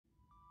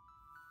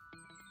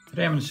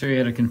Today I'm going to show you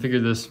how to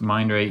configure this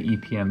Mindray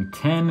ePM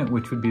 10,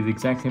 which would be the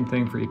exact same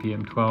thing for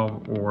ePM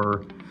 12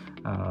 or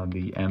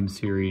the M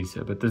series,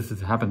 but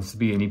happens to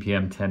be an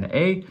ePM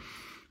 10A.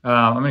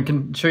 I'm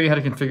going to show you how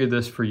to configure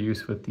this for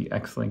use with the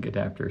Xlink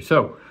adapter.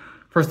 So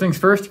first things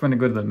first, we're going to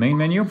go to the main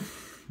menu.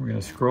 We're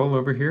going to scroll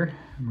over here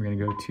and we're going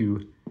to go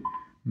to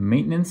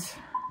maintenance.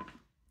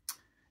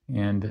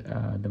 And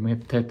then we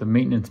have to type the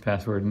maintenance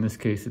password. In this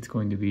case, it's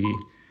going to be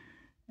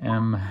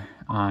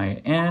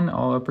MIN,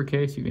 all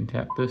uppercase. You can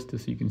tap this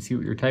just so you can see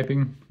what you're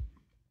typing.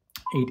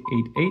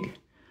 888, hit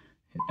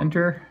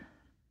enter.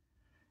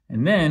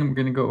 And then we're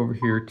gonna go over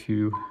here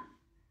to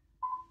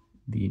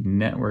the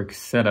network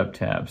setup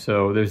tab.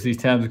 So there's these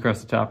tabs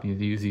across the top. You have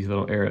to use these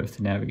little arrows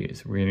to navigate.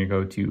 So we're gonna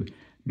go to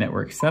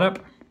network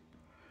setup.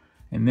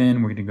 And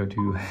then we're gonna go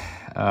to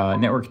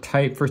network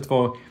type. First of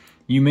all,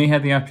 you may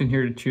have the option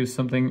here to choose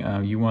something.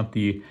 You want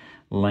the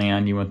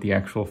LAN, you want the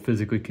actual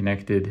physically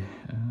connected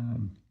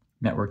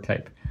network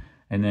type.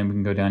 And then we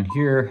can go down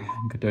here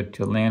and go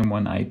to LAN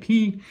 1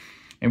 IP,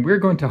 and we're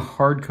going to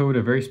hard code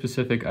a very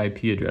specific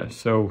IP address.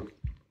 So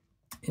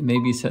it may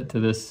be set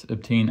to this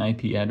obtain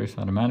IP address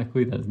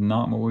automatically. That's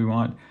not what we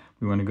want.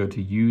 We want to go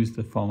to use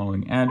the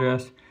following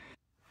address.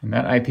 And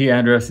that IP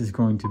address is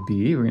going to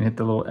be, we're going to hit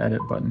the little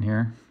edit button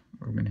here.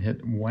 We're going to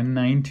hit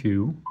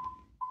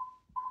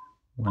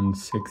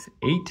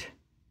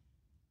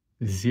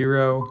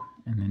 192.168.0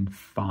 and then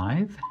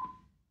 5.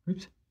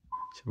 Oops.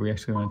 So we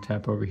actually want to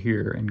tap over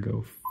here and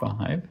go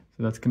 5.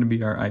 So that's going to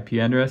be our IP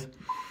address.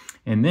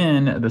 And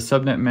then the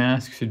subnet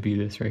mask should be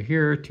this right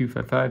here,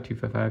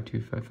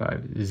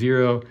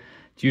 255.255.255.0.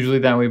 It's usually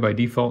that way by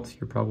default, so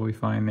you're probably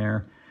fine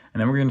there. And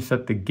then we're going to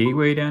set the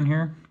gateway down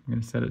here. We're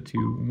going to set it to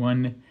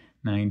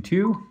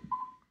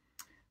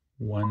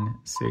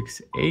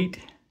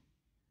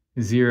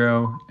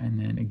 192.168.0 and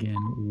then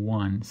again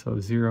 1. So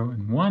 0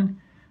 and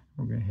 1.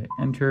 We're going to hit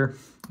enter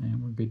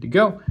and we're good to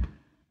go.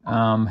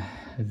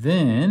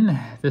 Then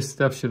this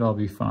stuff should all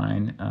be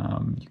fine.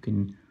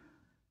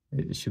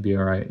 It should be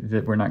all right.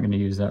 We're not going to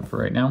use that for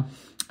right now.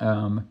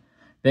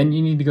 Then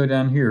you need to go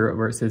down here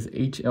where it says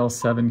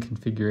HL7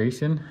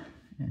 configuration.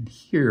 And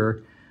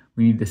here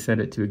we need to set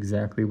it to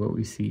exactly what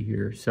we see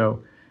here.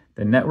 So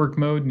the network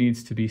mode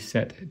needs to be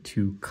set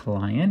to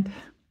client.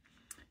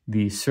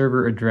 The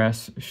server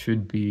address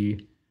should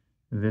be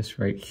this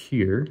right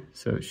here.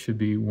 So it should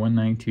be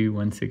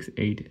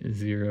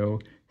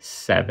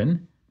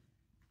 192.168.0.7.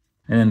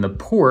 And then the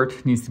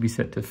port needs to be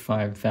set to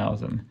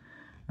 5,000.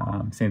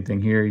 Same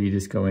thing here, you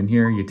just go in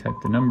here, you type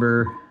the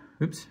number,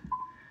 oops,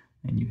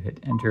 and you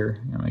hit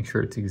enter. Make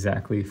sure it's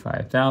exactly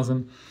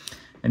 5,000.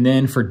 And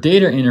then for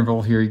data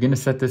interval here, you're gonna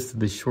set this to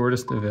the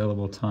shortest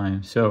available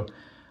time. So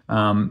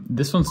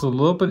this one's a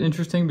little bit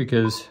interesting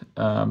because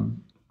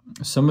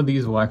some of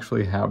these will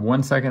actually have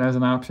 1 second as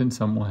an option,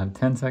 some will have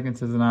 10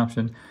 seconds as an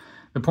option.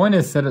 The point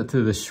is set it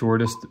to the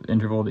shortest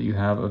interval that you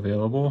have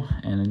available,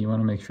 and then you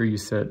want to make sure you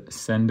set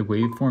send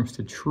waveforms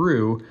to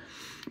true,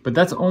 but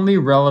that's only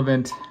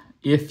relevant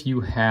if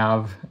you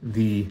have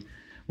the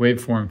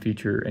waveform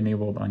feature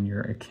enabled on your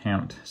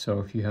account.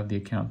 So if you have the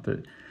account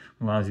that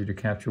allows you to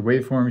capture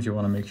waveforms, you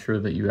want to make sure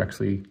that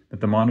that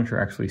the monitor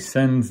actually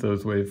sends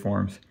those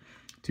waveforms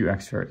to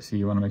Xchart. So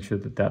you want to make sure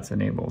that that's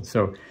enabled.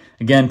 So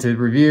again, to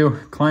review,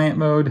 client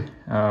mode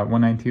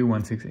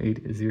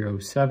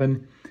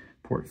 192.168.0.7.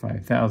 Port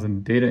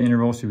 5,000. Data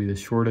interval should be the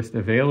shortest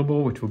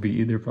available, which will be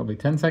either probably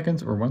 10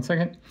 seconds or 1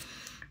 second.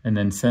 And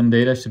then send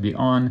data should be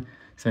on.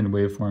 Send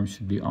waveforms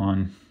should be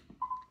on.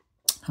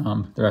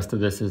 The rest of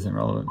this isn't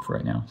relevant for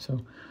right now. So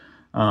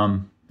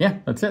yeah,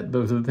 that's it.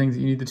 Those are the things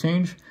that you need to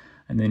change.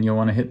 And then you'll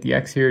want to hit the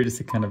X here just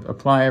to kind of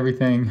apply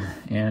everything.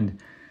 And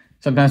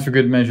sometimes for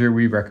good measure,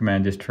 we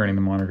recommend just turning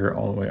the monitor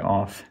all the way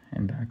off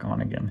and back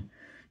on again,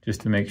 just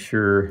to make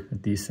sure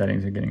that these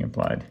settings are getting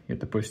applied. You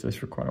have to push this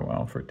for quite a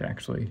while for it to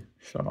actually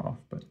shut off,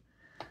 but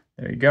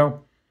there you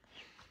go.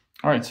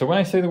 All right, so when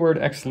I say the word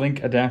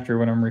Xlink adapter,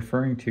 what I'm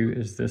referring to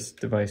is this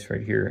device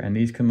right here. And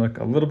these can look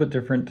a little bit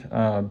different,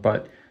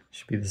 but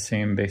should be the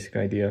same basic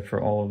idea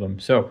for all of them.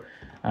 So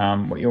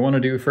what you'll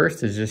wanna do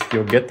first is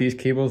you'll get these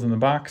cables in the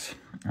box.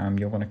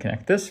 You'll wanna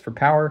connect this for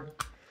power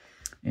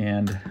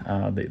and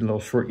the little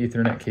short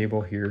Ethernet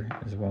cable here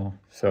as well.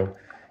 So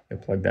you'll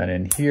plug that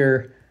in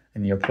here,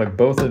 and you'll plug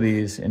both of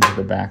these into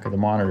the back of the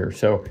monitor.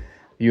 So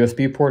the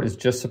USB port is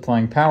just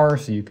supplying power,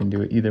 so you can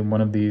do either one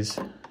of these,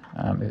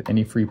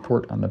 any free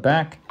port on the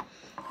back,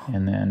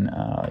 and then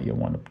you'll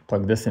want to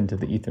plug this into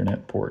the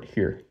Ethernet port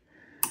here.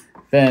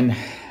 Then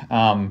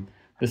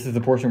this is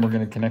the portion we're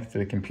going to connect to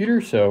the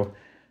computer, so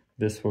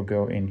this will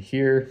go in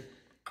here,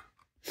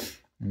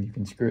 and you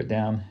can screw it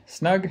down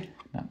snug,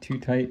 not too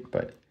tight,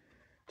 but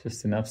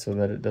just enough so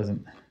that it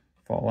doesn't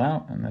fall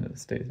out and that it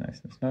stays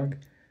nice and snug.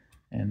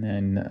 And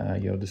then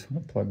you'll just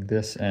want to plug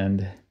this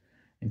end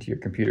into your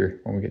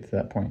computer when we get to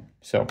that point.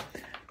 So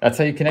that's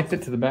how you connect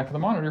it to the back of the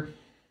monitor.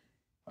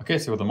 Okay,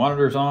 so the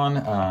monitor's on,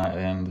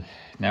 and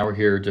now we're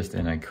here just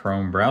in a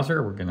Chrome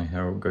browser. We're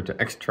gonna go to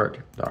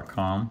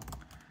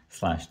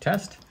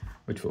xchart.com/test.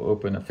 which will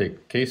open a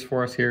fake case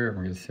for us here.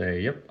 We're going to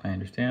say, yep, I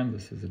understand.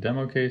 This is a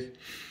demo case.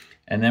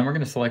 And then we're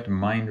going to select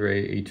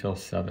Mindray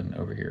HL7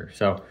 over here.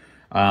 So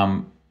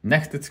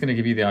next, it's going to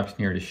give you the option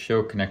here to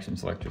show connection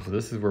selector. So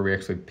this is where we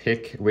actually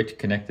pick which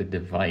connected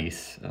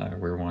device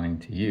we're wanting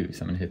to use.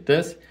 I'm going to hit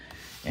this.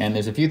 And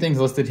there's a few things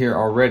listed here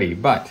already,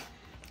 but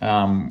what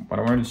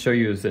I wanted to show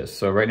you is this.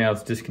 So right now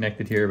it's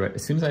disconnected here, but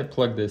as soon as I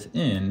plug this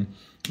in,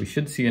 we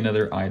should see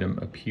another item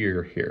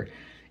appear here.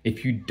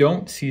 If you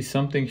don't see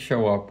something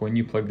show up when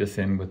you plug this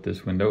in with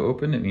this window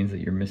open, it means that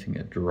you're missing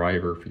a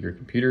driver for your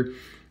computer.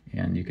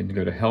 And you can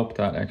go to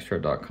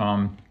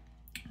help.xchart.com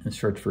and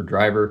search for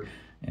driver,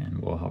 and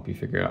we'll help you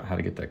figure out how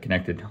to get that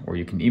connected. Or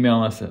you can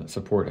email us at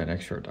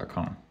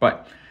support@xchart.com.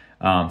 But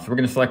so we're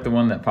going to select the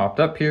one that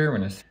popped up here. We're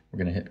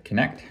going to hit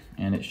connect,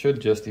 and it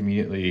should just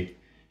immediately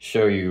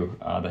show you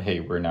that, hey,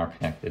 we're now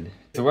connected.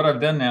 So what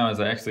I've done now is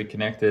I actually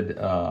connected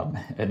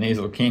a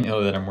nasal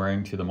cannula that I'm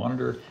wearing to the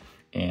monitor,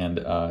 and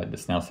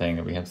it's now saying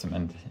that we have some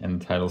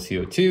end tidal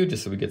CO2,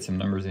 just so we get some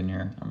numbers in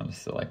here. I'm going to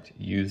select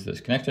use this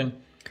connection.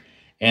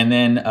 And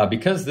then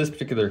because this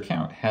particular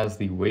account has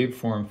the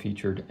waveform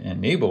featured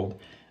enabled,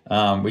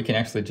 we can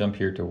actually jump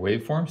here to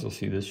waveforms. You'll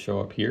see this show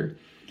up here.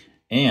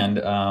 And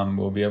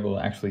we'll be able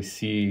to actually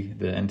see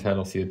the end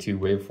tidal CO2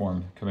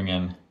 waveform coming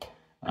in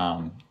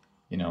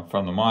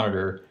from the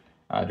monitor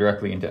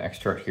directly into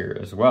Xchart here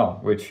as well,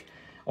 which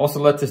also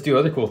lets us do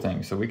other cool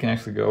things. So we can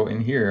actually go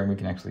in here and we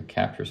can actually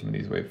capture some of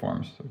these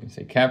waveforms. So we can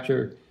say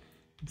capture,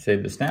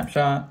 save the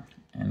snapshot,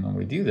 and when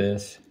we do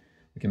this,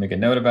 we can make a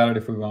note about it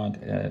if we want.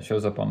 It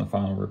shows up on the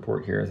final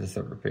report here as a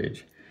separate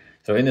page.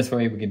 So in this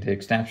way, we can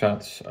take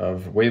snapshots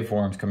of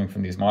waveforms coming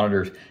from these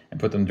monitors and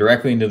put them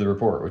directly into the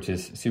report, which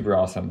is super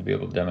awesome to be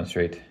able to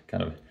demonstrate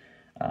kind of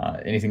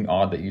anything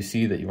odd that you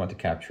see that you want to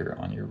capture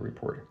on your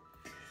report.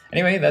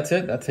 Anyway, that's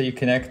it. That's how you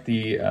connect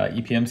the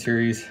ePM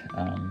series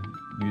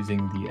using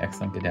the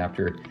Xlink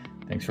adapter.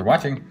 Thanks for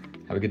watching.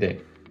 Have a good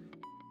day.